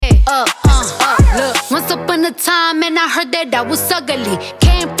the time and I heard that I was ugly.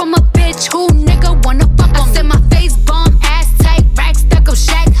 Came from a bitch who nigga wanna fuck on me. I said my face bomb, ass tight, rack stuck up,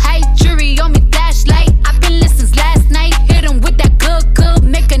 shack height, jury on me, flashlight. I've been listening since last night. Hit him with that good,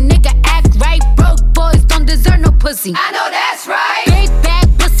 make a nigga act right. Broke boys don't deserve no pussy. I know that's right. Big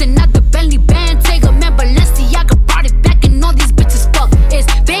bag bustin' out the Bentley band. Take a man, Balenciaga brought it back and all these bitches fuck. It's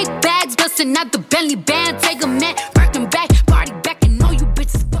big bags bustin' out the Bentley band. Take a man, working back, party back and all you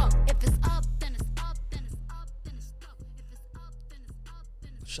bitches fuck. If it's up, then it's up, then it's up, then it's up. If it's up, then it's up, then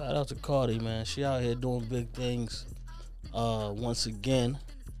it's up. Shout out to Cardi, man. She out here doing big things. Once again,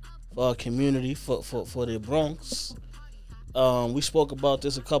 for our community, for the Bronx. We spoke about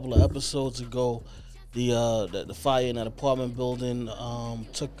this a couple of episodes ago. The fire in that apartment building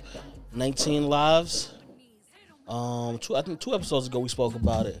took 19 lives. I think 2 episodes ago we spoke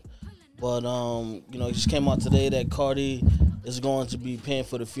about it. But it just came out today that Cardi is going to be paying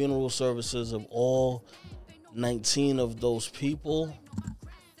for the funeral services of all 19 of those people.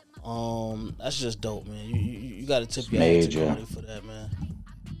 That's just dope, man. You got to tip your hat to Cardi for that, man.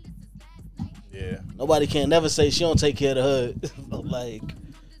 Yeah. Nobody can never say she don't take care of the hood. Like,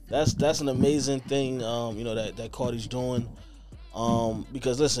 that's an amazing thing, that Cardi's doing.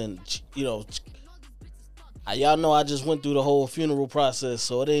 Because listen, y'all know I just went through the whole funeral process,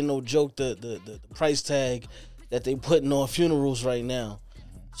 so it ain't no joke the price tag that they putting on funerals right now.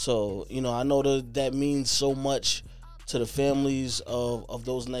 So, I know that means so much to the families of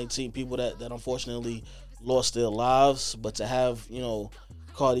those 19 people that unfortunately lost their lives, but to have,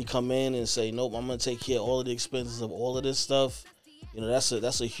 Cardi come in and say, nope, I'm gonna take care of all of the expenses of all of this stuff.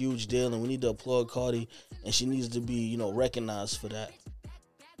 That's a huge deal, and we need to applaud Cardi, and she needs to be, recognized for that.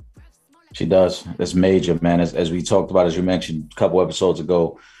 She does. That's major, man. As we talked about, as you mentioned a couple episodes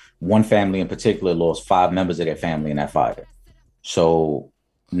ago, one family in particular lost 5 members of their family in that fire. So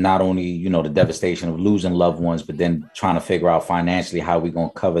not only, the devastation of losing loved ones, but then trying to figure out financially how we're going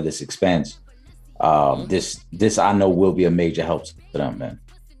to cover this expense. This I know will be a major help to them, man.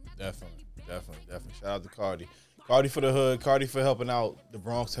 Definitely. Shout out to Cardi. Cardi for the hood. Cardi for helping out the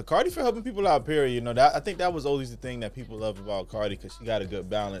Bronx. Cardi for helping people out, period. I think that was always the thing that people love about Cardi, because she got a good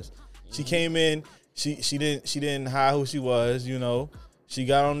balance. She came in, she didn't hide who she was, She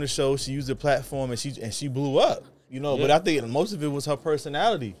got on the show, she used the platform, and she blew up, Yeah. But I think most of it was her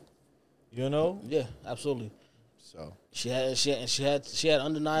personality, Yeah, absolutely. So she had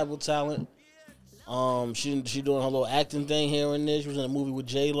undeniable talent. She doing her little acting thing here and there. She was in a movie with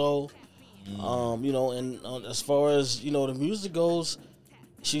J-Lo. And as far as the music goes,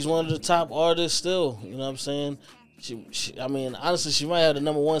 she's one of the top artists still. You know what I'm saying? She honestly, she might have the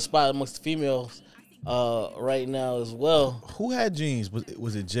number 1 spot amongst the females right now as well. who had jeans?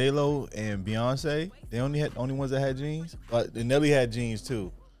 Was it J-Lo and Beyonce? They only ones that had jeans? But Nelly had jeans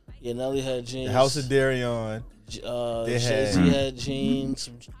too. Yeah, Nelly had jeans. The House of Darion. Jay-Z had jeans.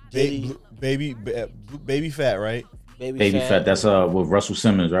 Baby Fat, right? Baby Fat. That's with Russell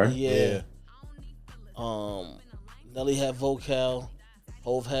Simmons, right? Yeah. Nelly had Vocal.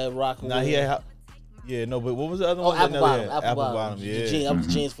 Hove had Rockaway. Nah, he had. Yeah, no, but what was the other one? Apple Bottom. Apple Bottom. Yeah. That was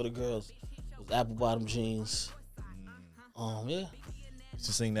the jeans for the girls. It was Apple Bottom jeans. Yeah. Used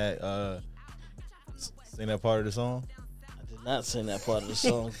to sing that part of the song. I did not sing that part of the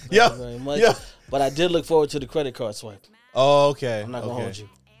song. Yeah. Very much. Yeah. But I did look forward to the credit card swipe. Oh, okay. I'm not gonna hold you.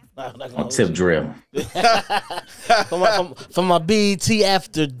 Tip drill. For my BET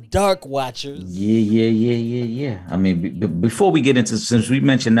After Dark watchers. Yeah. I mean, before we get into, since we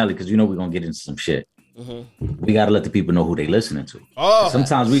mentioned Nelly, because we're gonna get into some shit. Mm-hmm. We gotta let the people know who they listening to. Oh,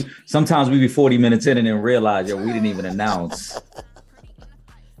 sometimes we be 40 minutes in and then realize, we didn't even announce.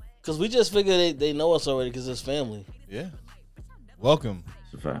 Because we just figured they know us already because it's family. yeah. Welcome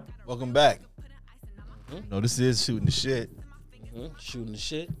back. Mm-hmm. No, this is shooting the shit. Shooting the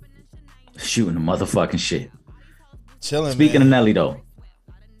shit. Shooting the motherfucking shit. Chilling. Speaking of Nelly, though,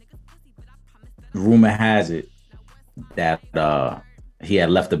 rumor has it that he had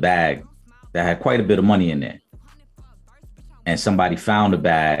left a bag that had quite a bit of money in there, and somebody found the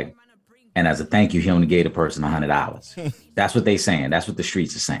bag, and as a thank you, he only gave the person $100. That's what they saying. That's what the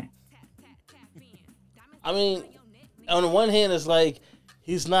streets are saying. I mean, on the one hand, it's like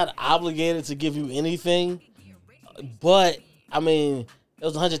he's not obligated to give you anything, but I mean, there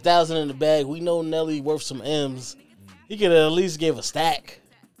was $100,000 in the bag. We know Nelly worth some M's. He could have at least gave a stack.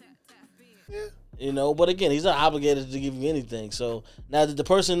 But again, he's not obligated to give you anything. So now, did the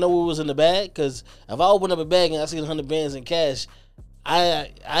person know what was in the bag? Because if I open up a bag and I see 100 bands in cash,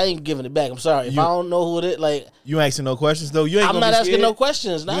 I ain't giving it back. I'm sorry. If I don't know who it is, like, you asking no questions though. I'm not asking no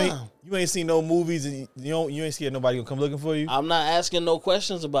questions. Nah. You ain't seen no movies, and you ain't scared nobody gonna come looking for you. I'm not asking no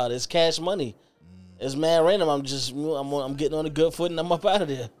questions about it. It's cash money. it's mad random. I'm getting on a good foot and I'm up out of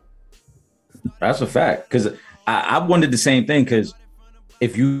there. That's a fact. Because I wondered the same thing. Because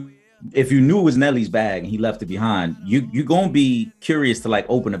if you knew it was Nelly's bag and he left it behind, you gonna be curious to like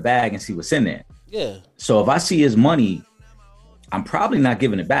open the bag and see what's in there. Yeah. So if I see his money, I'm probably not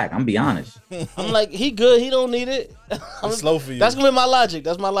giving it back. I'm gonna be honest. I'm like, he good. He don't need it. It's slow for you. That's gonna be my logic.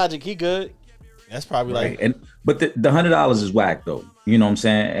 That's my logic. He good. That's probably Right. But the $100 is whack though. You know what I'm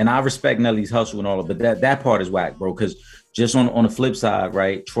saying? And I respect Nelly's hustle and all of it, but that part is whack, bro. Because just on the flip side,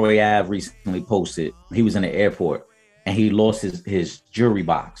 right? Troy Ave recently posted he was in the airport and he lost his jewelry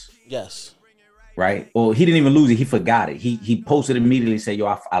box. Yes. Right? Well, he didn't even lose it. He forgot it. He posted immediately, said, "Yo,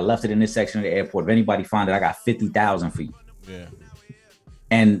 I left it in this section of the airport. If anybody find it, I got 50,000 for you." Yeah.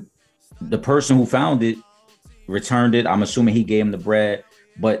 And the person who found it returned it. I'm assuming he gave him the bread.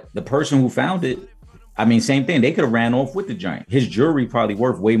 But the person who found it, I mean, same thing. They could have ran off with the joint. His jewelry probably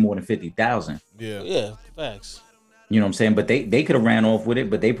worth way more than 50,000. Yeah. Yeah. Facts. You know what I'm saying? But they could have ran off with it.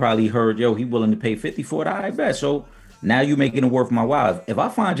 But they probably heard, yo, he willing to pay 50 for it. I bet. So now you making it worth my while. If I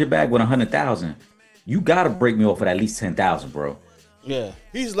find your bag with 100,000, you gotta break me off with at least 10,000, bro. Yeah.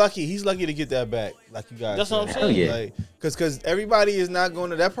 He's lucky. He's lucky to get that back, like you guys. That's what I'm said. saying. Yeah. Like, because everybody is not going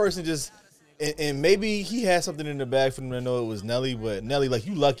to. That person just, and maybe he had something in the bag for them to know it was Nelly. But Nelly, like,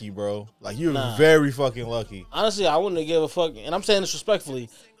 you lucky, bro. Like, you're very fucking lucky. Honestly, I wouldn't have given a fuck, and I'm saying this respectfully.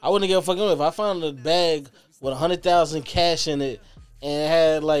 I wouldn't have given a fuck if I found a bag with 100,000 cash in it and it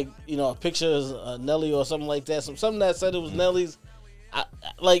had like, you know, a picture of Nelly or something like that. Something that said it was Nelly's.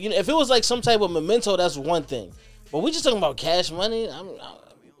 Like, you know, if it was like some type of memento, that's one thing. But we just talking about cash money.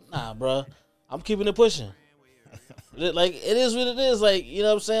 Nah, bro. I'm keeping it pushing. Like, it is what it is. Like, you know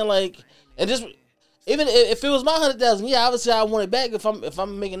what I'm saying? Like, and just even if it was my 100,000, yeah, obviously I want it back. If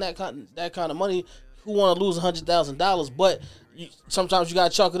I'm making that kind of money, who want to lose $100,000? But sometimes you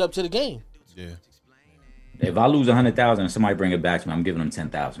gotta chalk it up to the game. Yeah. If I lose 100,000 and somebody bring it back to me, I'm giving them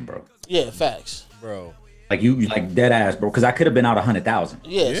 10,000, bro. Yeah, facts, bro. Like you like dead ass, bro. Because I could have been out 100,000.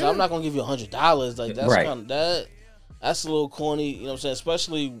 Yeah, so I'm not gonna give you $100. Like, that's right. kind of that's a little corny. You know what I'm saying?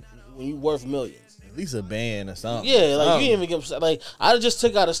 Especially when you worth millions. At least a band or something. Yeah, like you didn't even give him, like, I just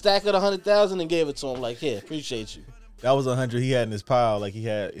took out a stack of 100,000 and gave it to him. Like, here, appreciate you. That was 100 he had in his pile, like he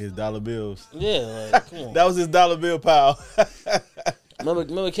had his dollar bills. Yeah, like, come on. That was his dollar bill pile.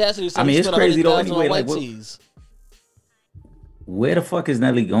 Remember Cassidy said, I mean, he it's spent crazy though. 100,000 Anyway, on like, white tees. Where the fuck is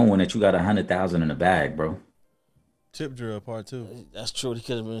Nelly going that you got 100,000 in the bag, bro? Tip drill part 2. That's true. He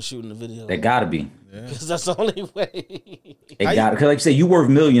could have been shooting the video. That gotta be. Because that's the only way. It got because like you say, you worth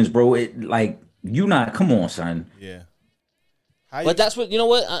millions, bro. It like you not. Come on, son. Yeah. But that's what, you know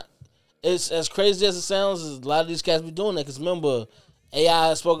what? It's as crazy as it sounds. A lot of these cats be doing that. Because remember,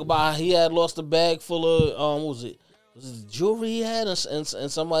 AI spoke about how he had lost a bag full of what was it jewelry he had, and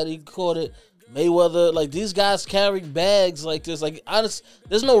somebody caught it. Mayweather, like, these guys carry bags like this. Like, honest,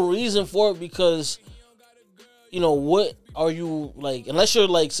 there's no reason for it because, you know, what are you, like, unless you're,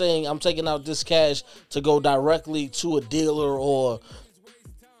 like, saying I'm taking out this cash to go directly to a dealer or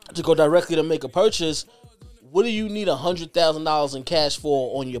to go directly to make a purchase, what do you need $100,000 in cash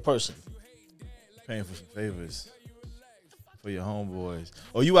for on your person? Paying for some favors for your homeboys.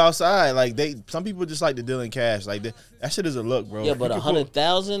 Or you outside, like, some people just like to deal in cash. Like, that shit is a look, bro. Yeah, but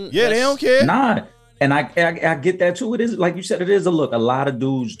 100,000? Yeah, they don't care. Nah, and I get that too. It is like you said, it is a look. A lot of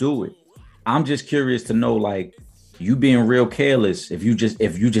dudes do it. I'm just curious to know, like, you being real careless if you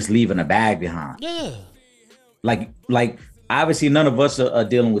just leaving a bag behind. Yeah. Like obviously none of us are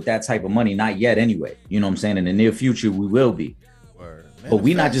dealing with that type of money, not yet anyway. You know what I'm saying? In the near future we will be. Word. But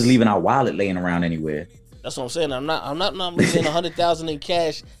we not just leaving our wallet laying around anywhere. That's what I'm saying. I'm not leaving 100,000 in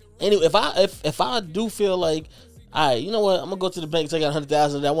cash. Anyway, if I do feel like, all right, you know what, I'm gonna go to the bank, take out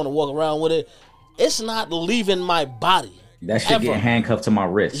 100,000, I want to walk around with it. It's not leaving my body. That shit getting handcuffed to my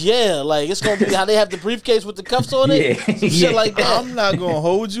wrist. Yeah, like, it's gonna be how they have the briefcase with the cuffs on it. Yeah. Shit like that. I'm not gonna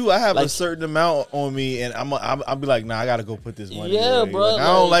hold you. I have Like, a certain amount on me, and I'll be like, nah, I gotta go put this money. Yeah, away. bro, Like, I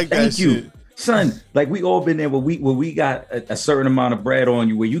don't like that Thank you. shit. Son, like we all been there where we got a certain amount of bread on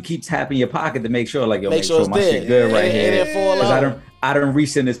you where you keep tapping your pocket to make sure, like, yo, make sure my shit good right here. Because I done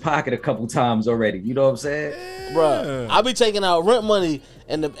reached in his pocket a couple times already. You know what I'm saying? Bruh, I be taking out rent money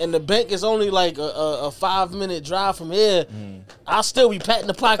and the bank is only like a 5-minute drive from here. I'll still be patting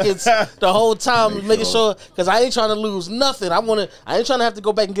the pockets the whole time, making sure, because I ain't trying to lose nothing. I ain't trying to have to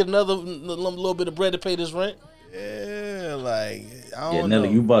go back and get another little bit of bread to pay this rent. Yeah, like, I don't Nelly,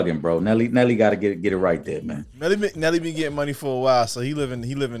 know. you bugging, bro. Nelly got to get it right there, man. Nelly been getting money for a while, so he living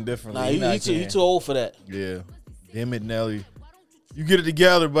differently. Nah, he too old for that. Yeah, damn it, Nelly, you get it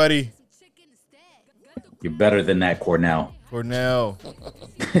together, buddy. You're better than that, Cornell. For now.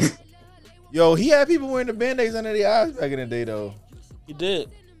 Yo, he had people wearing the band-aids under their eyes back in the day, though. He did.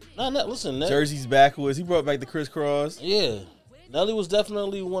 Listen, Jerseys backwards. He brought back the crisscross. Yeah, Nelly was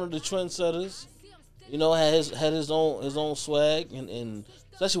definitely one of the trendsetters. You know, had his own swag, and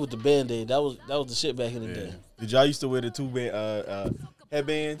especially with the Band-Aid, that was the shit back in the day. Did y'all used to wear the two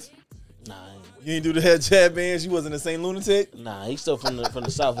headbands? Nah, You didn't do the headbands. You wasn't the same lunatic. nah, he's still from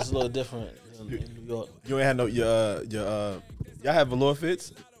the South. It's a little different in New York. You ain't had no y'all have velour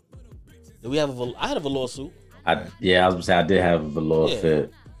fits. I had a velour suit. I was gonna say I did have a velour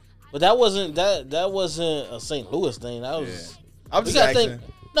fit. But that wasn't a St. Louis thing. That was. I'm just asking.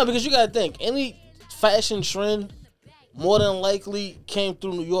 asking. No, because you gotta think any fashion trend more than likely came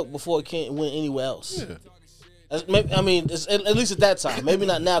through New York before it went anywhere else. Yeah. I mean, it's, at least at that time. Maybe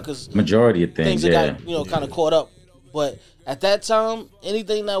not now because Majority of things got kind of caught up. But at that time,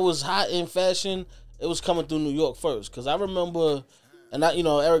 anything that was hot in fashion, it was coming through New York first. Because I remember, and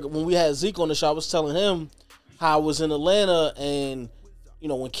Eric, when we had Zeke on the show, I was telling him how I was in Atlanta, and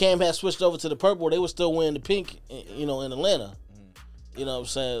when Cam had switched over to the purple, they were still wearing the pink, in Atlanta. You know what I'm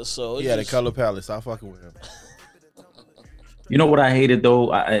saying? So He had a color palette. Stop fucking with him. You know what I hated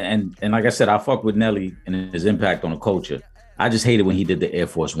though, and like I said, I fuck with Nelly and his impact on the culture. I just hated when he did the Air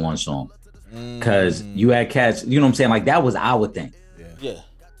Force One song, because you had cats. You know what I'm saying? Like that was our thing. Yeah.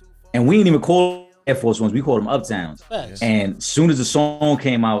 And we didn't even call Air Force Ones. We called them Uptowns. Facts. And as soon as the song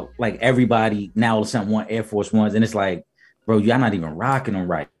came out, like everybody now all of a sudden want Air Force Ones, and it's like, bro, y'all not even rocking them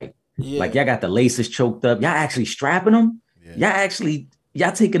right. Yeah. Like y'all got the laces choked up. Y'all actually strapping them. Yeah.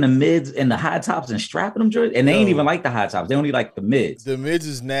 Y'all taking the mids and the high tops and strapping them, and they ain't even like the high tops. They only like the mids. The mids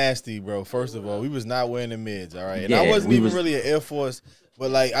is nasty, bro. First of all, we was not wearing the mids, all right? And Yeah, I wasn't even really an Air Force, but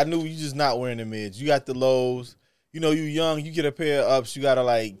like I knew you just not wearing the mids. You got the lows. You young, you get a pair of ups, you gotta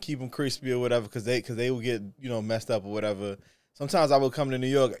like keep them crispy or whatever, cause they would get messed up or whatever. Sometimes I would come to New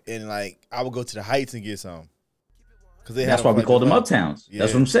York and like I would go to the Heights and get some. Cause that's why we called them Uptowns. Yeah.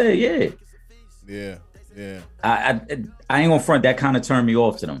 That's what I'm saying. Yeah. Yeah. I ain't gonna front, that kind of turned me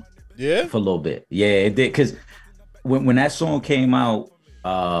off to them. Yeah. For a little bit. Yeah, it did. Cause when that song came out,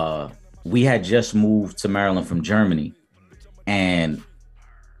 we had just moved to Maryland from Germany. And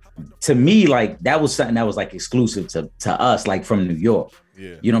to me, like that was something that was like exclusive to us, like from New York.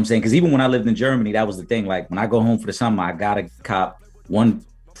 Yeah. You know what I'm saying? Because even when I lived in Germany, that was the thing. Like when I go home for the summer, I gotta cop one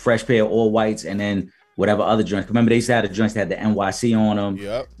fresh pair of all whites and then whatever other joints. Remember they used to have the joints that had the NYC on them.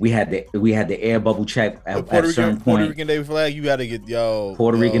 Yep. We had the air bubble check at a certain point. Puerto Rican Day flag, you gotta get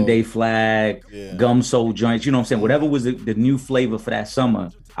Puerto Rican Day flag, yeah. gum sole joints. You know what I'm saying? Whatever was the new flavor for that summer,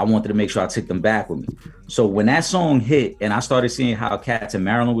 I wanted to make sure I took them back with me. So when that song hit and I started seeing how Cats in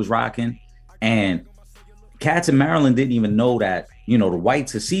Maryland was rocking, and Cats in Maryland didn't even know that, the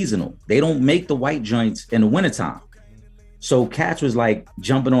whites are seasonal. They don't make the white joints in the wintertime. So Cats was like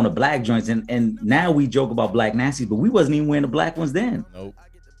jumping on the black joints, and now we joke about black nasties, but we wasn't even wearing the black ones then.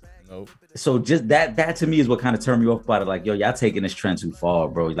 Nope. So just that to me is what kind of turned me off about it. Like, yo, y'all taking this trend too far,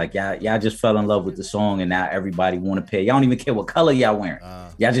 bro. Like y'all just fell in love with the song, and now everybody want to pay. Y'all don't even care what color y'all wearing.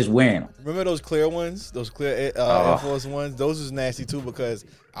 Y'all just wearing them. Remember those clear ones? Those clear Air Force ones? Those was nasty too, because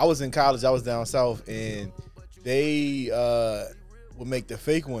I was in college. I was down south, and they would make the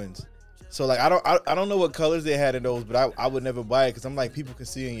fake ones. So like I don't know what colors they had in those, but I would never buy it because I'm like, people can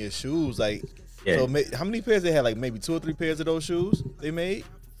see in your shoes. Like, so how many pairs they had? Like maybe 2 or 3 pairs of those shoes they made.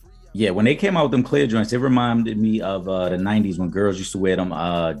 Yeah, when they came out with them clear joints, it reminded me of the 90s when girls used to wear them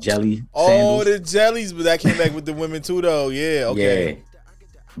jelly sandals. Oh, the jellies, but that came back with the women too, though. Yeah, okay. Yeah,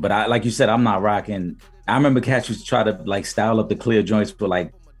 but like you said, I'm not rocking. I remember cats used to try to like style up the clear joints for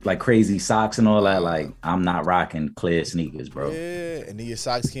like crazy socks and all that. Like, I'm not rocking clear sneakers, bro. Yeah, and then your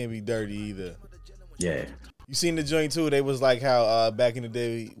socks can't be dirty either. Yeah. You seen the joint too? They was like how back in the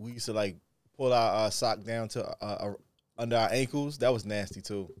day we used to like pull our sock down to under our ankles. That was nasty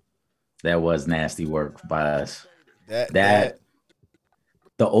too. That was nasty work by us. That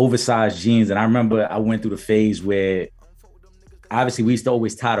the oversized jeans, and I remember I went through the phase where obviously we used to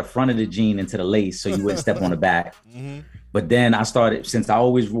always tie the front of the jean into the lace so you wouldn't step on the back. Mm-hmm. But then I started, since I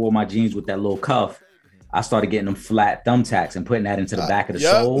always wore my jeans with that little cuff, I started getting them flat thumbtacks and putting that into the back of the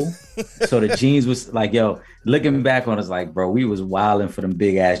sole. So the jeans was like, yo, looking back on us, like, bro, we was wilding for them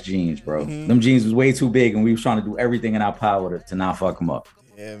big ass jeans, bro. Mm-hmm. Them jeans was way too big, and we was trying to do everything in our power to not fuck them up.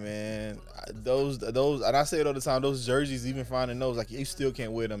 Yeah, man. Those, and I say it all the time, those jerseys, even finding those, like, you still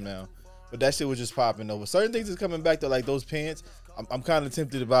can't wear them now. But that shit was just popping though. But certain things is coming back to, like those pants. I'm kind of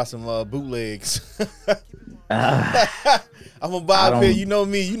tempted to buy some bootlegs. I'm gonna buy a pair. You know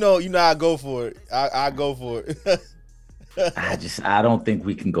me. You know I go for it. I go for it. I don't think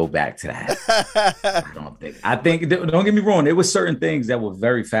we can go back to that. I think don't get me wrong, there were certain things that were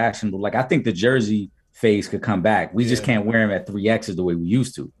very fashionable. Like I think the jersey phase could come back. We just can't wear them at 3X's the way we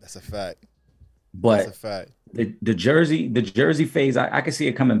used to. That's a fact. But That's a fact. The jersey phase, I can see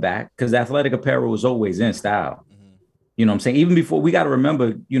it coming back because athletic apparel was always in style. You know what I'm saying? Even before, we got to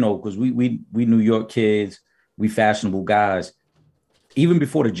remember, you know, because we New York kids, we fashionable guys. Even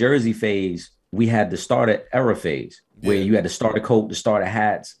before the jersey phase, we had the starter era phase where you had the starter coat, the starter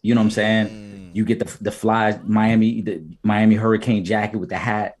hats. You know what I'm saying? You get the fly the Miami Hurricane jacket with the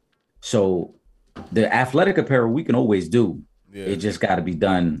hat. So the athletic apparel we can always do. Yeah. It just got to be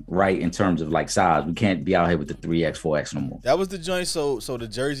done right in terms of like size. We can't be out here with the 3X, 4X no more. That was the joint. So the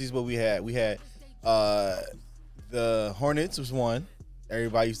jerseys, what we had the Hornets was one.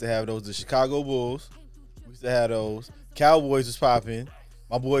 Everybody used to have those. The Chicago Bulls, we used to have those. Cowboys was popping.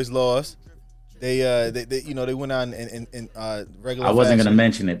 My boys lost. They you know, they went on in regular. I wasn't fashion. gonna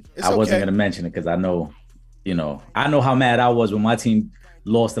mention it. Wasn't gonna mention it because I know how mad I was when my team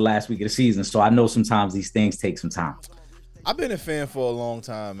lost the last week of the season. So I know sometimes these things take some time. I've been a fan for a long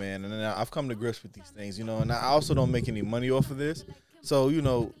time, man, and I've come to grips with these things, you know. And I also don't make any money off of this, so you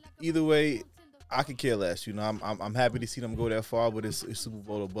know, either way, I could care less. You know, I'm happy to see them go that far, but it's Super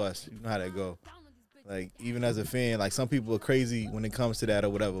Bowl or bust. You know how that go. Like even as a fan, like some people are crazy when it comes to that or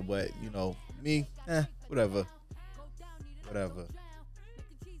whatever. But you know, me, whatever.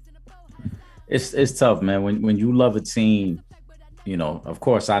 It's tough, man. When you love a team, you know. Of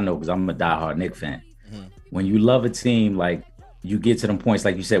course, I know because I'm a diehard Knicks fan. Mm-hmm. When you love a team, like you get to them points,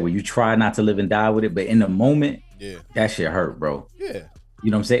 like you said, where you try not to live and die with it, but in the moment, that shit hurt, bro. Yeah.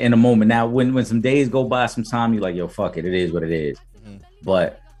 You know what I'm saying? In the moment. Now, when some days go by, some time, you're like, yo, fuck it. It is what it is. Mm-hmm.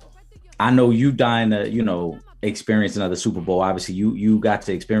 But I know you dying to, you know, experience another Super Bowl. Obviously, you got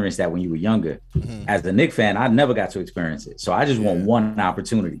to experience that when you were younger. Mm-hmm. As a Knicks fan, I never got to experience it. So I just want one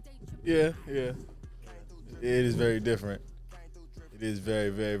opportunity. Yeah. It is very different. It is very,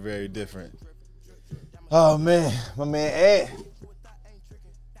 very, very different. Oh, man. My man, Ed.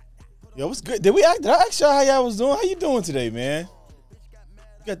 Yo, what's good? Did I ask y'all how y'all was doing? How you doing today, man?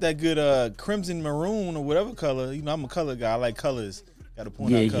 You got that good crimson maroon or whatever color. You know, I'm a color guy. I like colors. Got to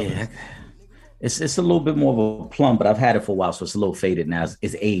point out colors. Yeah. It's a little bit more of a plum, but I've had it for a while, so it's a little faded now.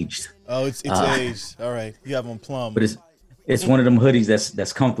 It's aged. Oh, it's aged. All right. You have on plum. But it's one of them hoodies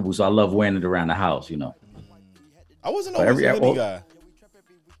that's comfortable, so I love wearing it around the house, you know. I wasn't always a hoodie guy.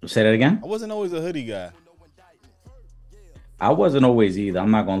 Say that again? I wasn't always a hoodie guy. I wasn't always either.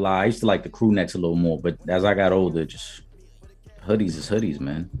 I'm not gonna lie. I used to like the crew necks a little more, but as I got older, just hoodies is hoodies,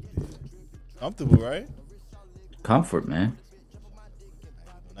 man. Comfortable, right? Comfort, man.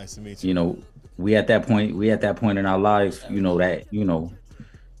 Nice to meet you. You know, we at that point in our lives, you know, that, you know,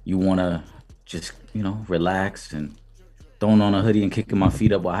 you wanna just, you know, relax, and throwing on a hoodie and kicking my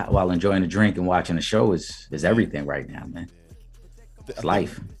feet up while enjoying a drink and watching a show is everything right now, man. It's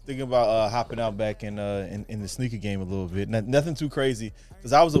life. Thinking about hopping out back in the sneaker game a little bit. Nothing too crazy,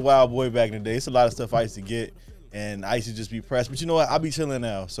 because I was a wild boy back in the day. It's a lot of stuff I used to get, and I used to just be pressed. But you know what? I'll be chilling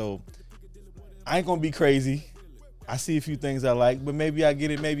now, so I ain't gonna be crazy. I see a few things I like, but maybe I get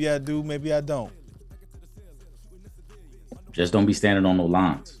it, maybe I do, maybe I don't. Just don't be standing on no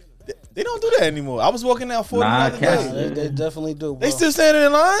lines. They don't do that anymore. I was walking down 40 the other day. They definitely do, bro. They still standing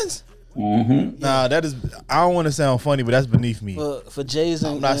in lines? Mm-hmm. Nah, that is. I don't want to sound funny, but that's beneath me. For Jays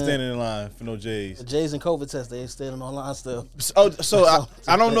and I'm not standing in line for no Jays. For Jays and COVID tests, they ain't standing on line still. So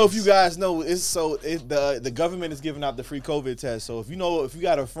I don't know if you guys know. The government is giving out the free COVID test. So if you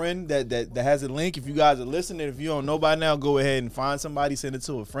got a friend that has a link, if you guys are listening, if you don't know by now, go ahead and find somebody, send it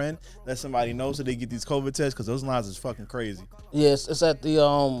to a friend, let somebody know so they get these COVID tests, because those lines is fucking crazy. Yes, it's at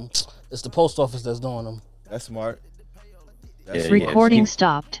the it's the post office that's doing them. That's smart. Recording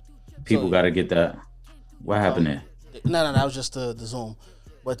stopped. People got to get that. What happened there? No, that was just the Zoom.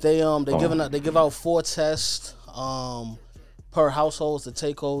 But they give out 4 tests per household to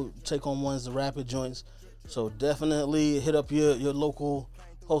take on ones, the rapid joints. So definitely hit up your local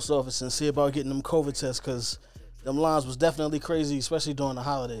post office and see about getting them COVID tests, because them lines was definitely crazy, especially during the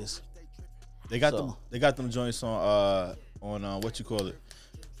holidays. They got them joints on what you call it,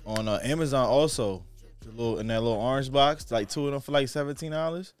 on Amazon also. In that little orange box, like 2 of them for like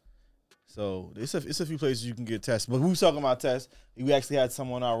 $17. So it's a few places you can get tested. But we were talking about tests. We actually had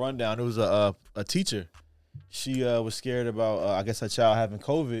someone on our rundown. It was a teacher. She was scared about I guess her child having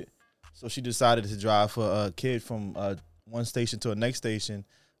COVID, so she decided to drive for a kid from one station to the next station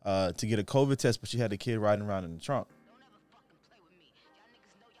to get a COVID test. But she had the kid riding around in the trunk.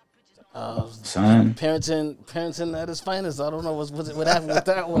 Son, parenting at its finest. I don't know what happened with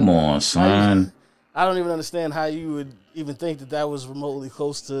that one. Come on, son. I don't even understand how you would even think that was remotely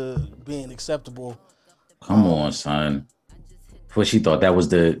close to being acceptable. Come on, son. What she thought that was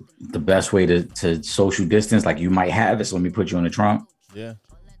the best way to social distance. Like, you might have it, so let me put you in the trunk. Yeah.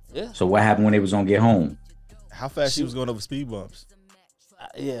 Yeah. So what happened when they was gonna get home? How fast she was going over speed bumps?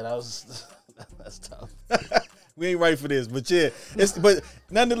 Yeah, that's tough. We ain't ready for this, but yeah, but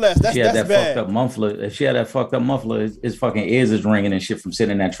nonetheless, that's She had that's that bad. fucked up muffler. If she had that fucked up muffler, his fucking ears is ringing and shit from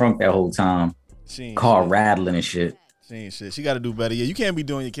sitting in that trunk that whole time. Car rattling and shit. She ain't shit. She got to do better. Yeah, you can't be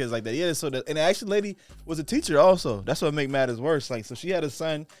doing your kids like that. Yeah, so and the actual lady was a teacher also. That's what make matters worse. Like, so she had a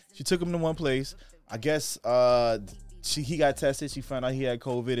son. She took him to one place. I guess he got tested. She found out he had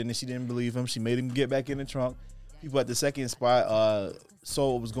COVID, and then she didn't believe him. She made him get back in the trunk. People at the second spot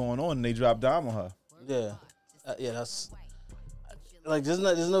saw what was going on, and they dropped down on her. Yeah, yeah. That's like there's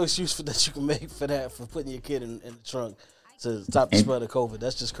no excuse for that you can make for that, for putting your kid in the trunk to stop the spread of COVID.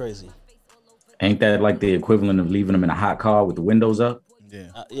 That's just crazy. Ain't that like the equivalent of leaving them in a hot car with the windows up?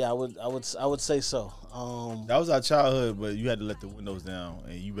 Yeah, yeah. I would say so. That was our childhood, but you had to let the windows down,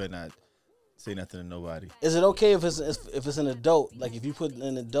 and you better not say nothing to nobody. Is it okay if it's an adult? Like, if you put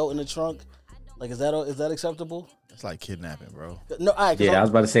an adult in the trunk, like, is that acceptable? That's like kidnapping, bro. No, I was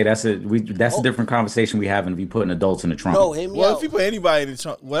about to say that's a different conversation we having if you putting adults in the trunk. No, hear me out. If you put anybody in the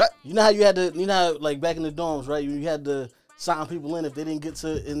trunk, what? You know how like back in the dorms, right? You had to sign people in if they didn't get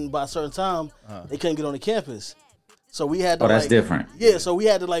in by a certain time, they couldn't get on the campus. So we had to. Oh, that's different. Yeah, so we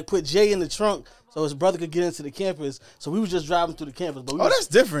had to like put Jay in the trunk so his brother could get into the campus. So we was just driving through the campus. But that's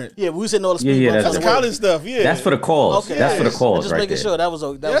different. Yeah, we was hitting all the speed bumps. That's college stuff. Yeah, that's for the cause. Okay, that's for the cause. Just making sure that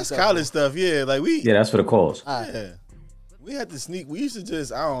was that's college stuff. Yeah, like we. Yeah, that's for the cause. Yeah, we had to sneak. We used to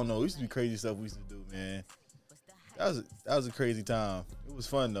just, I don't know. We used to be crazy stuff we used to do, man. That was a crazy time. It was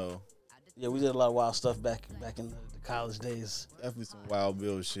fun though. Yeah, we did a lot of wild stuff back in the college days. Definitely some wild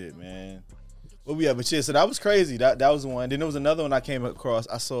Bill shit, man. But yeah, so that was crazy. That was one. Then there was another one I came across.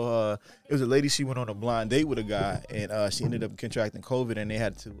 I saw it was a lady. She went on a blind date with a guy, and she ended up contracting COVID, and they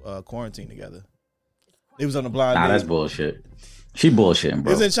had to quarantine together. It was on a blind date. That's bullshit. She bullshitting,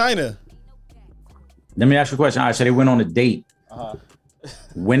 bro. It was in China. Let me ask you a question. All right, so they went on a date.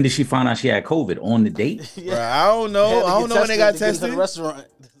 When did she find out she had COVID? On the date? Yeah. Bro, I don't know. I don't know when they got tested. To the restaurant.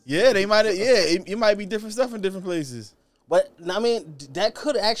 Yeah, they might have. Yeah, it might be different stuff in different places. But I mean, that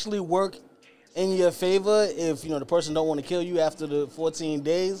could actually work in your favor if the person don't want to kill you after the 14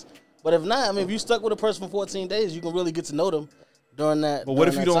 days. But if not, I mean, if you stuck with a person for 14 days, you can really get to know them during that. But what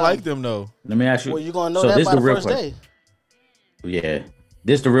if you don't like them though? Let me ask you. Well, you're gonna know that by the first day. Yeah,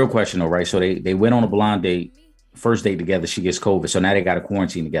 this is the real question though, right? So they went on a blind date, first date together. She gets COVID, so now they got to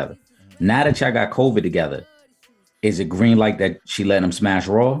quarantine together. Now that y'all got COVID together, is it green light that she letting them smash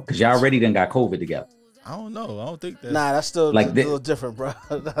raw? Because y'all already done got COVID together. I don't know. I don't think that. Nah, that's still like a little different, bro.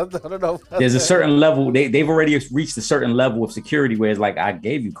 I don't know. There's a certain level. They've already reached a certain level of security where it's like, I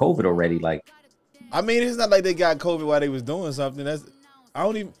gave you COVID already. Like, I mean, it's not like they got COVID while they was doing something. I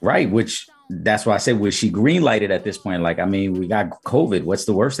don't even. Right, which that's why I said, was she green lighted at this point? Like, I mean, we got COVID. What's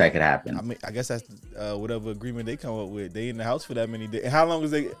the worst that could happen? I mean, I guess that's whatever agreement they come up with. They in the house for that many days. How long are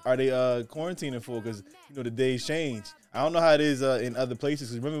they quarantining for? Because the days change. I don't know how it is in other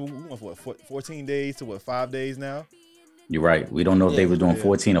places. Because remember, we went for 14 days to 5 days now? You're right. We don't know if they was doing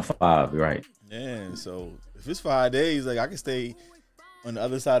 14 or 5. You're right. Yeah, so if it's 5 days, like I can stay on the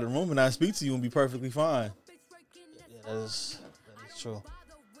other side of the room and not speak to you and be perfectly fine. Yeah, that is true.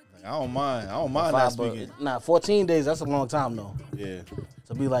 Like, I don't mind not speaking. Nah, 14 days, that's a long time though. Yeah.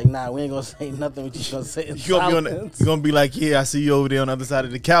 To be like, nah, we ain't gonna say nothing. We just gonna say it. You're gonna be like, yeah, I see you over there on the other side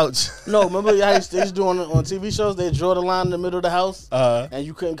of the couch. No, remember how they used to do on TV shows? They draw the line in the middle of the house, and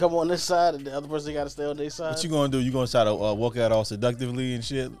you couldn't come on this side, and the other person got to stay on their side. What you gonna do? You gonna try to walk out all seductively and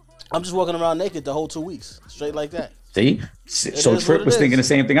shit? I'm just walking around naked the whole 2 weeks, straight like that. See, so Trip was thinking the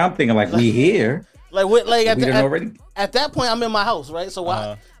same thing I'm thinking. Like, we here. At that point, I'm in my house, right? So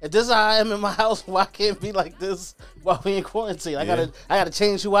why, if this is how I am in my house, why can't it be like this while we in quarantine? I gotta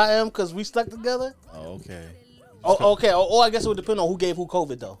change who I am because we stuck together. Oh, okay. Oh, okay. Or I guess it would depend on who gave who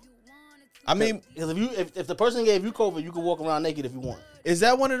COVID though. I mean, if the person gave you COVID, you can walk around naked if you want. Is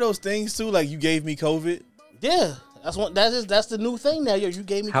that one of those things too? Like, you gave me COVID? Yeah, that's the new thing now. Yo, you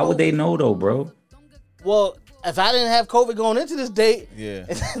gave me. How COVID. Would they know though, bro? Well, if I didn't have COVID going into this date, yeah,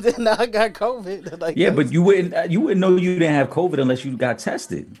 then now I got COVID. Like, yeah, but you wouldn't know you didn't have COVID unless you got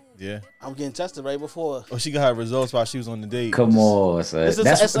tested. Yeah, I'm getting tested right before. Oh, she got her results while she was on the date. Come on, son.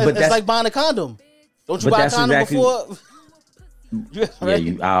 It's like buying a condom. Don't you buy a condom before?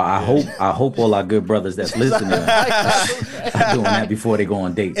 I hope all our good brothers that's listening are doing that before they go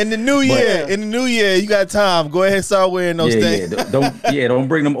on dates. In the new year, you got time. Go ahead and start wearing those things. Don't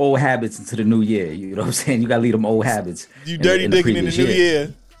bring them old habits into the new year. You know what I'm saying? You gotta leave them old habits. You dirty dicking in the new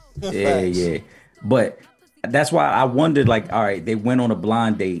year. Yeah. But that's why I wondered, like, all right, they went on a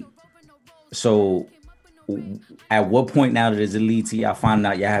blind date. So at what point now does it lead to y'all finding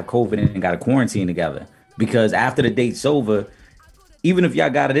out y'all have COVID and got to quarantine together? Because after the date's over, even if y'all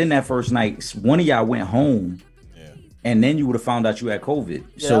got it in that first night, one of y'all went home, and then you would have found out you had COVID.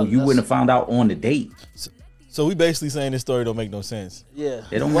 Yeah, so you wouldn't have found out on the date. So we basically saying this story don't make no sense. Yeah,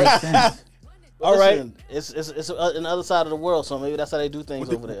 it don't make sense. All right, it's on the other side of the world, so maybe that's how they do things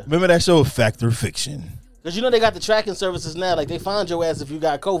over there. Remember that show, Fact or Fiction? Because you know they got the tracking services now. Like they find your ass if you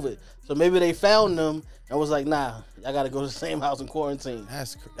got COVID. So maybe they found them and was like, nah, I got to go to the same house in quarantine.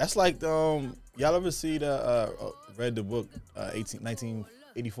 That's like y'all ever see read the book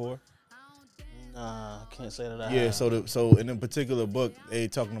 1984? Nah, I can't say that. Yeah, so in a particular book they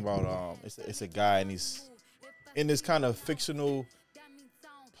talking about it's a guy and he's in this kind of fictional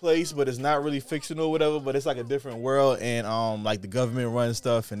place, but it's not really fictional or whatever, but it's like a different world, and like the government runs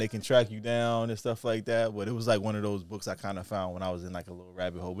stuff and they can track you down and stuff like that. But it was like one of those books I kind of found when I was in like a little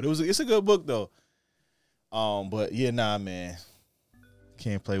rabbit hole. But it's a good book though. But yeah, nah, man,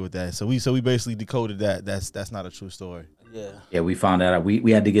 can't play with that. So we basically decoded that. That's not a true story. Yeah, we found that out.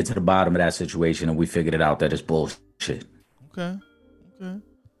 We had to get to the bottom of that situation, and we figured it out that it's bullshit. Okay.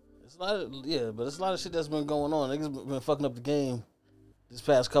 It's a lot of shit that's been going on. Niggas been fucking up the game. This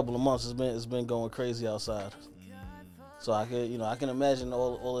past couple of months, it's been going crazy outside. So I can imagine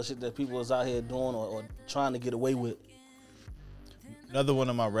all the shit that people is out here doing or trying to get away with. Another one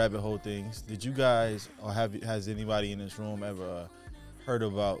of my rabbit hole things. Did you guys or has anybody in this room ever heard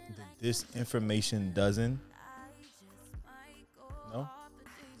about the Disinformation Dozen? No.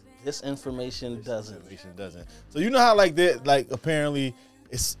 Disinformation Dozen. So you know how like that, like apparently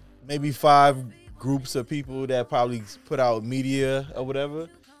it's maybe 5 groups of people that probably put out media or whatever.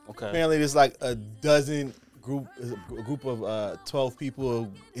 Okay. Apparently there's like a group of 12 people,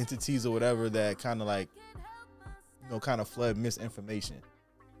 entities or whatever that kind of like, kind of flood misinformation.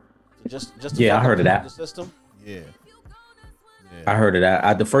 Just I heard of that. The system. Yeah. I heard of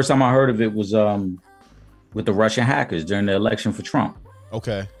that. The first time I heard of it was with the Russian hackers during the election for Trump.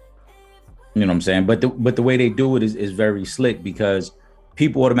 Okay. You know what I'm saying? But the way they do it is very slick, because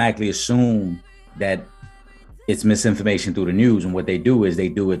people automatically assume that it's misinformation through the news, and what they do is they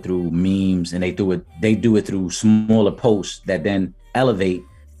do it through memes, and they do it through smaller posts that then elevate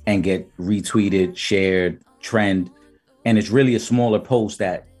and get retweeted, shared, trend, and it's really a smaller post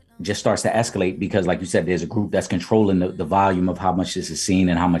that just starts to escalate because, like you said, there's a group that's controlling the volume of how much this is seen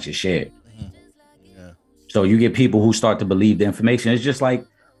and how much is shared. Yeah. So you get people who start to believe the information. It's just like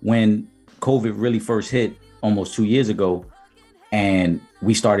when COVID really first hit almost 2 years ago, and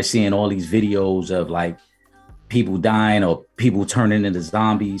we started seeing all these videos of like people dying or people turning into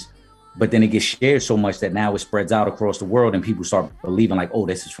zombies, but then it gets shared so much that now it spreads out across the world and people start believing like, oh,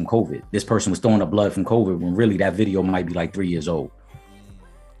 this is from COVID. This person was throwing up blood from COVID, when really that video might be like 3 years old.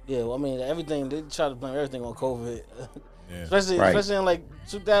 Yeah, well, I mean, everything, they try to blame everything on COVID. Yeah. Especially in like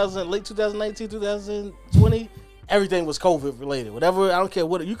late 2019, 2020. Everything was COVID related. Whatever, I don't care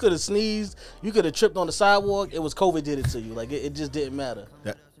what, you could have sneezed, you could have tripped on the sidewalk. It was COVID did it to you. Like it just didn't matter.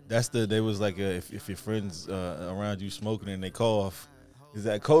 They was like if your friends around you smoking and they cough, is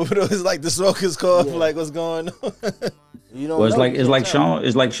that COVID or is like the smokers cough? Yeah. Like what's going on? You know, it's like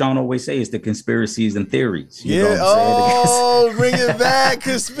Sean always says, it's the conspiracies and theories. You know what I'm saying? Bring it back,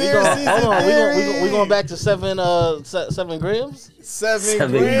 conspiracies and theories. We going back to 7 grams. 7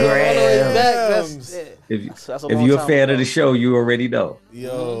 grams. If you're a fan of the show, you already know.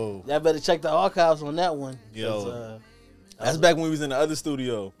 Yo, y'all better check the archives on that one. Yo, that's back when we was in the other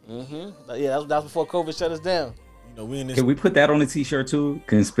studio. Mm-hmm. Yeah, that was before COVID shut us down. Can we put that on the t-shirt too?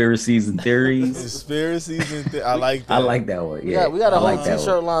 Conspiracies and theories. Conspiracies and I like that. I like that one. Yeah, we got a whole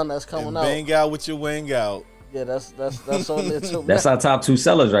t-shirt line that's coming out. Bang out with your wang out. Yeah, that's on there too. That's our top 2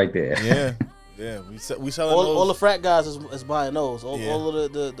 sellers right there. Yeah. We selling all the frat guys is buying those. All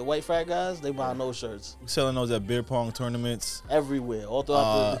of the white frat guys, they buying those shirts. We selling those at beer pong tournaments everywhere, all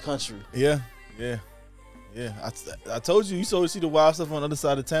throughout the country. Yeah. I told you saw see the wild stuff on the other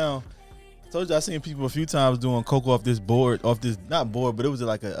side of town. I told you I seen people a few times doing coke off this not board, but it was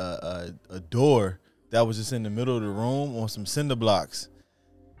like a door that was just in the middle of the room on some cinder blocks,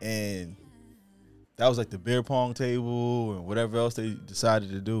 and that was like the beer pong table and whatever else they decided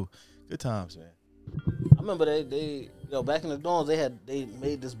to do. Good times, man. I remember they back in the dorms they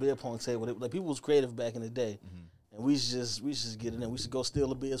made this beer pong table. Like people was creative back in the day, and And we should just get it in. We should go steal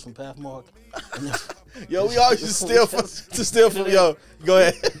the beers from Pathmark. And then, Yo, we always just steal from yo. Go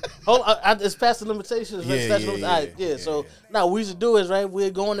ahead. hold on, it's past the limitations. Right? So now what we should do is right.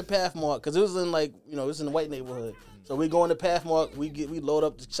 We're going to Pathmark because it was in like it was in the white neighborhood. So we go into Pathmark. We load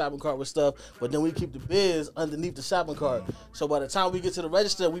up the shopping cart with stuff, but then we keep the beers underneath the shopping cart. So by the time we get to the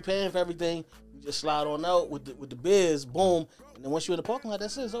register, we paying for everything. We just slide on out with the beers. Boom, and then once you're in the parking lot,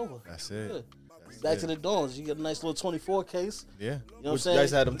 that's it. It's over. That's it. Yeah. Back to the dorms. You get a nice little 24 case. Yeah. You know what I'm saying? You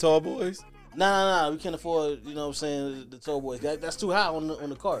guys had them tall boys? Nah. We can't afford, you know what I'm saying, the tall boys. That's too high on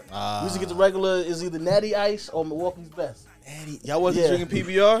the cart. We used to get the regular, is either Natty Ice or Milwaukee's Best. Natty. Y'all wasn't drinking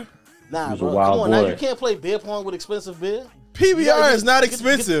PBR? Nah, He's bro. a wild Come on, boy. now you can't play beer pong with expensive beer. PBR is not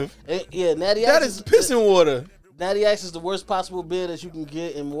expensive. Yeah, Natty Ice. That is pissing water. Natty Ice is the worst possible beer that you can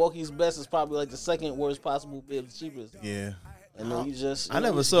get, and Milwaukee's Best is probably like the second worst possible beer, the cheapest. Yeah. And then you just. I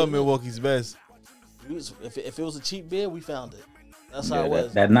never saw Milwaukee's Best. If it was a cheap beer, we found it. That's how it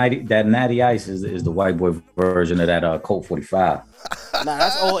was. That Natty Ice is the white boy version of that Colt 45. Nah,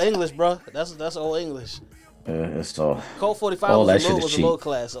 that's Old English, bro. That's Old English. So Colt 45 all that was shit a is low cheap.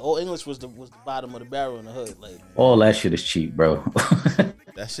 class. Old English was the bottom of the barrel in the hood. Like all that shit is cheap, bro.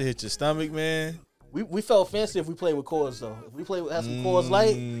 That shit hit your stomach, man. we felt fancy if we played with Coors though. If we had some Coors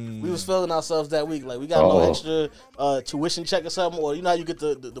Light, we was feeling ourselves that week. Like we got a little extra tuition check or something, or you know how you get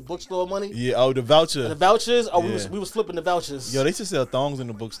the bookstore money. Yeah. Oh, the voucher. The vouchers. Oh, Yeah. we was flipping the vouchers. Yo, they used to sell thongs in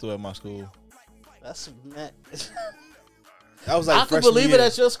the bookstore at my school. That's mad. I was like, I could believe year. it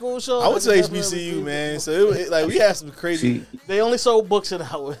at your school show. I went to HBCU, man. So like we had some crazy. See, They only sold books in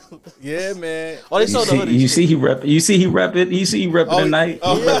our. Yeah, man. Oh, they sold the hoodies. you see he repping tonight.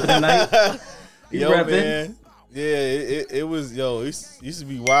 Oh, He repping tonight. He Yo, repping. man. Yeah, it was, yo, it used to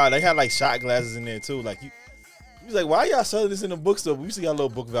be wild. They had like shot glasses in there too. Like he was like, why y'all selling this in the bookstore? We used to got a little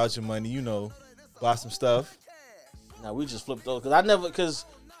book voucher money, buy some stuff. Now we just flipped those because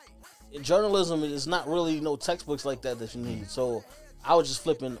in journalism it's not really no textbooks like that you need. So I was just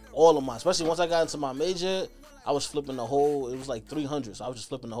flipping all of mine, especially once I got into my major. I was flipping the whole. It was like 300, so I was just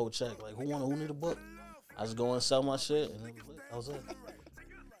flipping the whole check. Like who need a book? I just go and sell my shit, and that was it.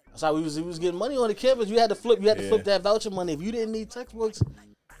 That's how we was getting money on the campus. You had to flip that voucher money. If you didn't need textbooks,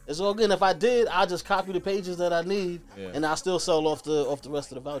 it's all good. And if I did, I just copy the pages that I need, and I still sell off the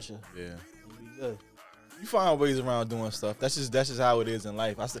rest of the voucher. Yeah. It'd be good. You find ways around doing stuff. That's just how it is in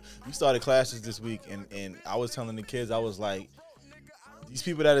life. We started classes this week, and I was telling the kids, I was like, these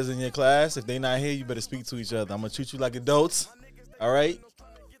people that is in your class, if they not here, you better speak to each other. I'm gonna treat you like adults, all right?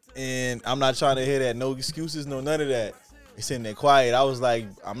 And I'm not trying to hear that. No excuses, no none of that. They sitting there quiet. I was like,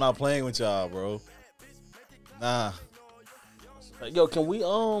 I'm not playing with y'all, bro. Nah. Yo, can we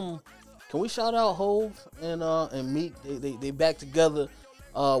shout out Hove and Meek? They back together,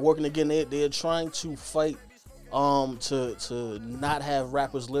 working again. They're trying to fight to not have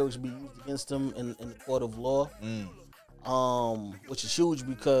rappers' lyrics be used against them in the court of law. Which is huge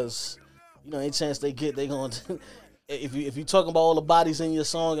because any chance they get, they going to if you talking about all the bodies in your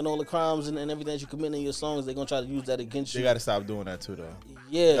song and all the crimes and everything that you commit in your songs, they're gonna try to use that against you. They gotta stop doing that too, though.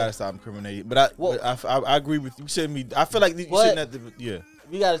 Yeah, you gotta stop incriminating. But I agree with you. Shouldn't be. I feel like you shouldn't have to. Yeah,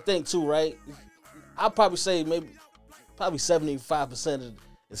 you gotta think too, right? I'll probably say probably 75%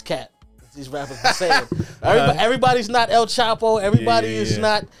 is cap. These rappers be saying. Everybody's not El Chapo. Everybody is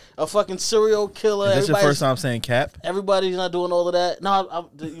not a fucking serial killer. Is this your first time saying cap? Everybody's not doing all of that. No,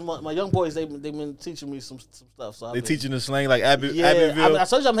 my young boys, they've been teaching me some stuff. So they teaching the slang like Abbeville. I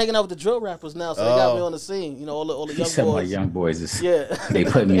told you I'm hanging out with the drill rappers now, so they got me on the scene. All the young boys. My young boys is they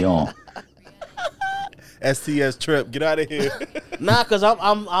put me on. STS trip, get out of here. Nah, cause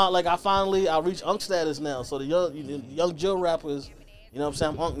I reached Unk status now. So the young drill rappers. You know what I'm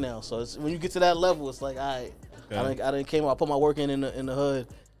saying? I'm Unk now. So when you get to that level, it's like, all right, okay. I done came out, I put my work in the hood,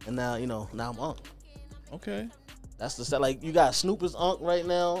 and now, now I'm Unk. Okay. That's the stuff. Like, you got Snoop as Unk right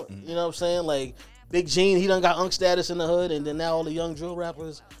now. You know what I'm saying? Like, Big Gene, he done got Unk status in the hood, and then now all the young drill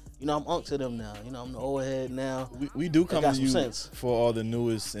rappers, I'm Unk to them now. I'm the old head now. We do come to you sense. For all the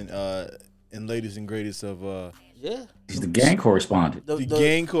newest and latest and greatest of yeah. He's the gang correspondent. The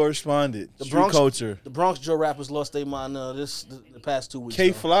gang correspondent. The Street Bronx culture. The Bronx drill rappers lost their mind the past 2 weeks.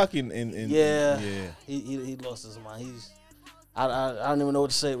 K Flock and he lost his mind. I don't even know what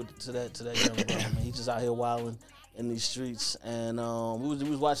to say to that young bro. Man, he's just out here wilding in these streets. And we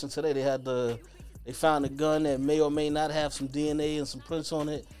was watching today. They found a gun that may or may not have some DNA and some prints on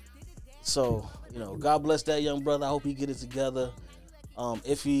it. So God bless that young brother. I hope he get it together.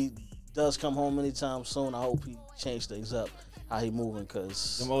 If he does come home anytime soon, I hope he change things up. how he moving,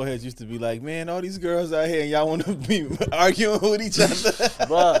 cause Them old heads used to be like, man, all these girls out here and y'all want to be arguing with each other.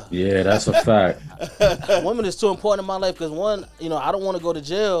 bruh, Yeah, that's a fact. women is too important in my life. Cause one, I don't want to go to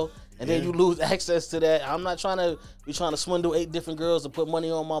jail, and then you lose access to that. I'm not trying to swindle 8 different girls to put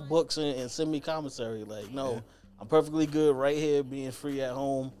money on my books and send me commissary. Like, no, I'm perfectly good right here, being free at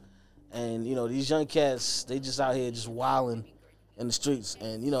home. And these young cats, they just out here just wilding in the streets.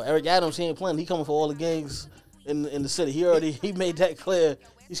 And Eric Adams, he ain't playing. He coming for all the gangs in the city. He made that clear.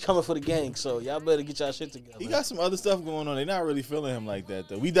 He's coming for the gang. So y'all better get y'all shit together. He got some other stuff going on. They're not really feeling him like that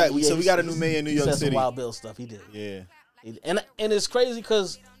though. We got a new mayor in New York He said City. some Wild Bill stuff. He did. Yeah. And it's crazy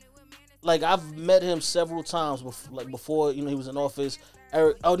because, like, I've met him several times before he was in office.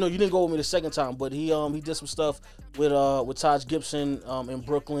 Eric, oh no, you didn't go with me the second time, but he did some stuff with Taj Gibson in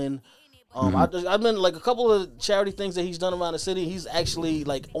Brooklyn. I've been like a couple of charity things that he's done around the city. He's actually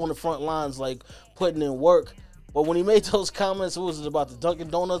like on the front lines, like putting in work. But when he made those comments, what was it about the Dunkin'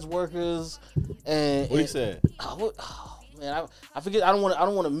 Donuts workers? And What he said? Oh, man, I forget. I don't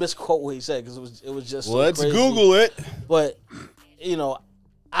want to misquote what he said because it was just. So Let's crazy. Google it. But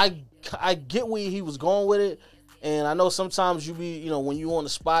I get where he was going with it, and I know sometimes you be when you on the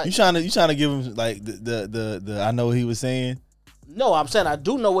spot. You trying to give him like the I know what he was saying. No, I'm saying I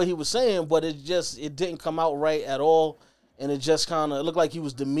do know what he was saying, but it didn't come out right at all, and it just kind of looked like he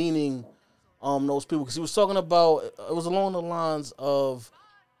was demeaning those people because he was talking about it was along the lines of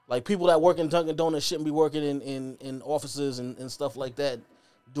like people that work in Dunkin' Donuts shouldn't be working in offices and stuff like that,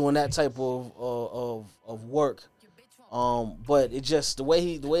 doing that type of work. But it just the way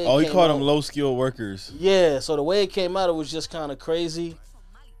he He came called out, them low skilled workers. Yeah, so the way it came out, it was just kind of crazy.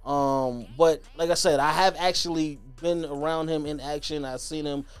 But like I said, I have actually been around him in action. I've seen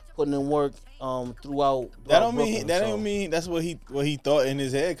him putting in work throughout. That don't mean that's what he thought in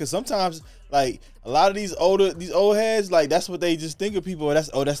his head. Because sometimes like a lot of these old heads, like that's what they just think of people. That's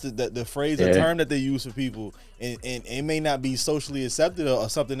the phrase or term that they use for people, and it may not be socially accepted or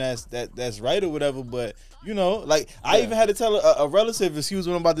something that's right or whatever. But like I even had to tell a relative, excuse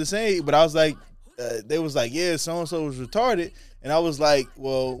what I'm about to say, but I was like, they was like, yeah, so and so was retarded, and I was like,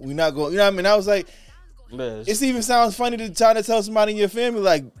 well, we not going. You know what I mean? I was like. It even sounds funny to try to tell somebody in your family,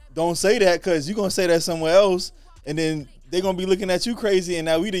 like, don't say that because you're going to say that somewhere else. And then they're going to be looking at you crazy. And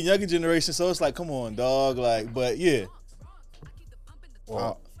now we the younger generation. So it's like, come on, dog. Like, but yeah.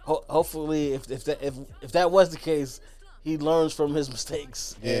 Well, hopefully, if that was the case, he learns from his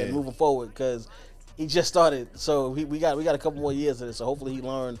mistakes and moving forward because he just started. So we got a couple more years of this. So hopefully he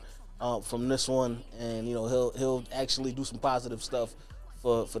learned from this one. And, he'll actually do some positive stuff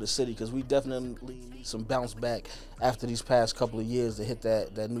for the city because we definitely need some bounce back after these past couple of years to hit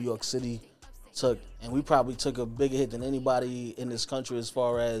that New York City took, and we probably took a bigger hit than anybody in this country as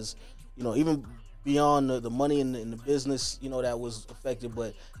far as even beyond the money and the business that was affected,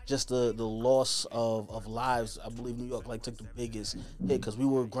 but just the loss of lives. I believe New York took the biggest hit because we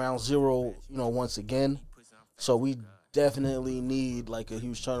were ground zero once again, so we definitely need a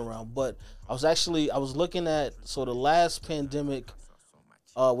huge turnaround. But I was looking at the last pandemic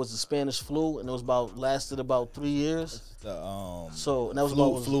was the Spanish flu, and it was lasted about 3 years. So that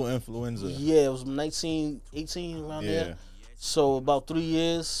was flu influenza. Yeah, it was 1918 around there. So about 3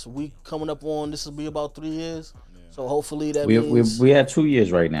 years. We coming up on this will be about 3 years. Yeah. So hopefully that means we had 2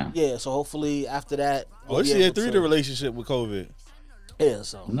 years right now. Yeah. So hopefully after that. It's year 3 the relationship with COVID. Yeah.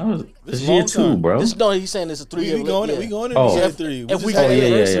 So no, it's year 2, bro. He's saying it's a 3 year. We going into year 3. If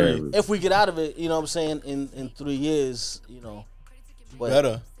we get out of it, what I'm saying, in 3 years, But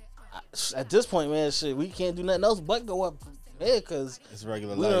better. At this point, man, shit, we can't do nothing else but go up from here because it's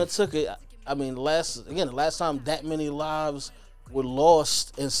regular we life. Took it. I mean, the last time that many lives were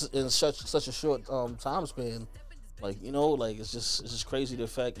lost in such a short time span, it's just crazy the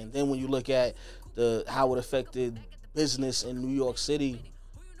effect. And then when you look at how it affected business in New York City,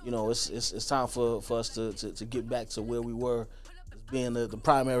 it's time for us to get back to where we were, being the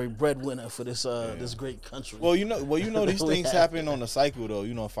primary breadwinner for this great country. Well, these things happen on a cycle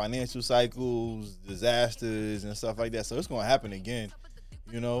though. Financial cycles, disasters, and stuff like that. So it's gonna happen again.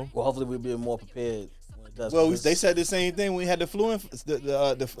 Well, hopefully we'll be more prepared when it does. Well, they said the same thing when we had the flu influenza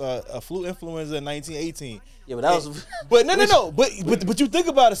in 1918. Yeah, but that was. But no. But you think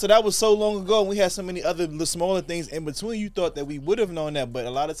about it. So that was so long ago, and we had so many other smaller things in between. You thought that we would have known that, but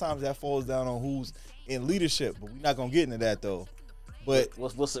a lot of times that falls down on who's in leadership. But we're not gonna get into that though. But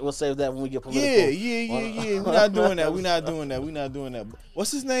we'll save that when we get political. Yeah. We're not doing that.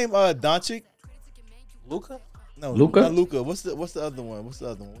 What's his name? Doncic. Luka? No, Luka? not Luka. What's the other one? What's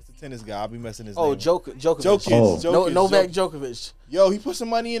the tennis guy? I'll be messing his name. Djokovic. Jokic. Novak Djokovic. Yo, he put some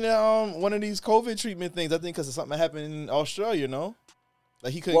money in one of these COVID treatment things. I think because of something happened in Australia. No,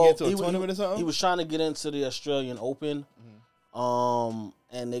 like he couldn't get to a tournament or something. He was trying to get into the Australian Open,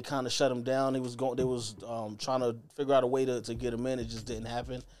 and they kind of shut him down. They was trying to figure out a way to get him in. It just didn't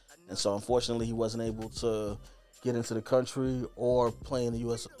happen, and so unfortunately he wasn't able to get into the country or play in the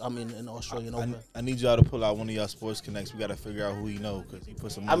in the Australian Open. I need y'all to pull out one of y'all sports connects. We got to figure out who he know because he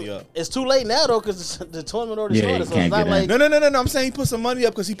put some money up. It's too late now though because the tournament already started. So can't it's not get like in. No. I'm saying he put some money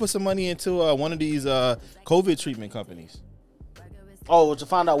up because he put some money into one of these COVID treatment companies. Oh, to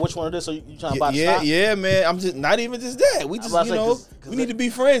find out which one it is. So you trying to buy the stock? Yeah, man. I'm just not even just that. We just we need to be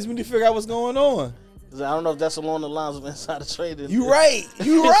friends. We need to figure out what's going on. I don't know if that's along the lines of insider trading. You right.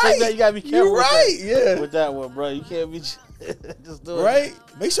 You gotta be careful. You right. With that one, bro. You can't be just doing right.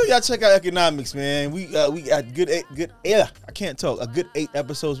 Make sure y'all check out economics, man. We got I can't talk. A good 8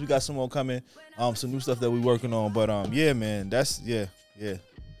 episodes. We got some more coming. Some new stuff that we working on. But yeah, man. That's yeah. We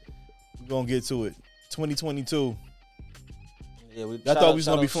gonna get to it. 2022. Yeah, y'all thought we was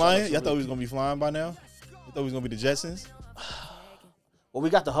gonna be flying. Y'all thought we was gonna be flying by now. You thought we was gonna be the Jetsons. Well, we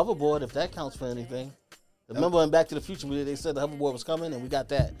got the hoverboard, if that counts for anything. Remember in Back to the Future, they said the hoverboard was coming, and we got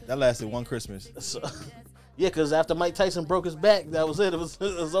that. That lasted one Christmas. So, yeah, because after Mike Tyson broke his back, that was it. It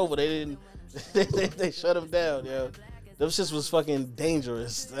was over. They didn't. They shut him down. Yo, that shit was fucking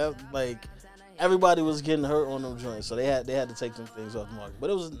dangerous. Everybody was getting hurt on them joints, so they had to take some things off the market. But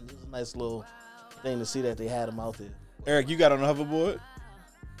it was a nice little thing to see that they had them out there. Eric, you got on the hoverboard?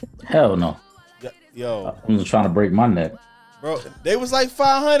 Hell no. Yo, I'm just trying to break my neck. Bro, they was like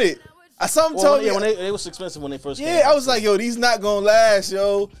 $500. Told me. When they was expensive when they first came. Yeah, I was like, yo, these not gonna last,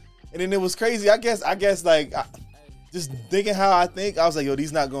 yo. And then it was crazy. I guess like just thinking how I think, I was like, yo,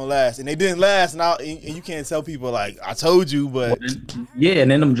 these not gonna last. And they didn't last. And you can't tell people like, I told you, but yeah, and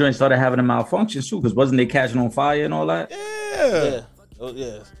then them joints started having a malfunction too, because wasn't they catching on fire and all that? Yeah. Oh,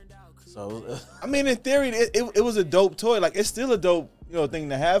 yeah. So I mean, in theory, it was a dope toy. Like it's still a dope, thing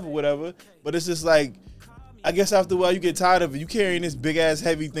to have or whatever. But it's just like, I guess after a while you get tired of it. You carrying this big ass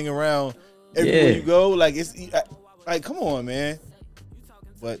heavy thing around everywhere you go. Like it's like, come on, man.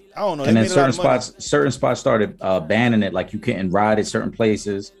 But I don't know. And then certain spots started banning it. Like you couldn't ride at certain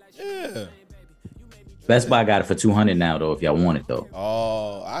places. Yeah. Best Buy got it for $200 now though. If y'all want it though.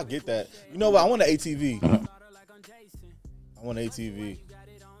 Oh, I get that. You know what? I want an ATV. I want an ATV.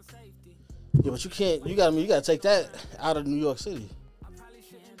 Yeah, but you can't. You gotta take that out of New York City.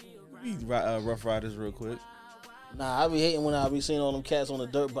 We Rough Riders real quick. Nah, I be hating when I be seeing all them cats on the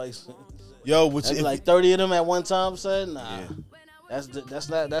dirt bikes. Yo, like 30 of them at one time, son. Nah, yeah. That's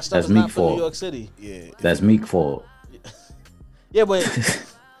not Meek for New York City. Yeah, that's Meek fault. Yeah, but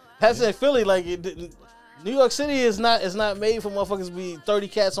that's in Philly. Like New York City is not made for motherfuckers to be 30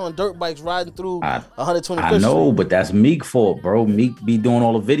 cats on dirt bikes riding through 125th Street. I know, but that's Meek fault, bro. Meek be doing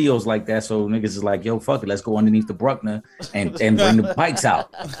all the videos like that, so niggas is like, yo, fuck it, let's go underneath the Bruckner and bring the bikes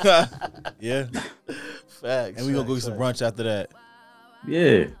out. Yeah. Facts. And we gonna go get some brunch after that.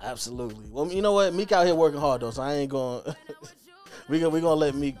 Yeah. Absolutely. Well, you know what? Meek out here working hard though, so I ain't going we gonna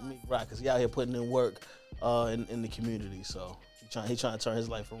let Meek rock, because he out here putting in work in the community. So he trying to turn his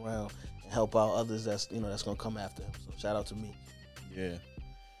life around and help out others that's gonna come after him. So shout out to Meek. Yeah.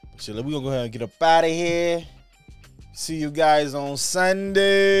 So we gonna go ahead and get up out of here. See you guys on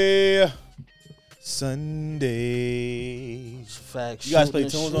Sunday. Facts. You guys play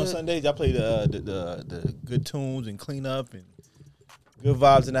tunes on Sundays? Y'all play the good tunes and clean up and good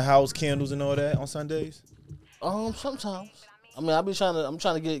vibes in the house, candles and all that on Sundays? Sometimes. I mean, I'm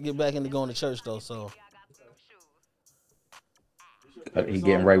trying to get back into going to church though, so he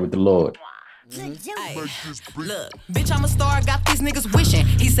getting right with the Lord. Look, bitch, I'm a star, got these niggas wishing.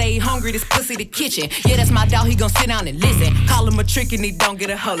 He say he hungry, this pussy the kitchen. Yeah, that's my dog, he gon' sit down and listen. Call him a trick and he don't get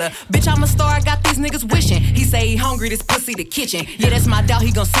a holler. Bitch, I'm a star, got these niggas wishing. He say he hungry, this pussy the kitchen. Yeah, that's my dog,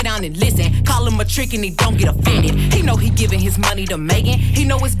 he gon' sit down and listen. Call him a trick and he don't get offended. He know he giving his money to Megan. He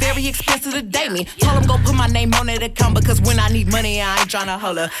know it's very expensive to date me. Told him go put my name on that account, because when I need money, I ain't tryna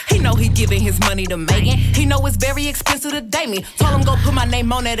holler. He know he giving his money to Megan. He know it's very expensive to date me. Told him go put my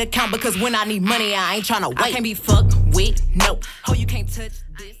name on that account, because when I need money, I ain't tryna wait. I can't be fucked with, no. Oh, you can't touch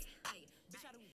this.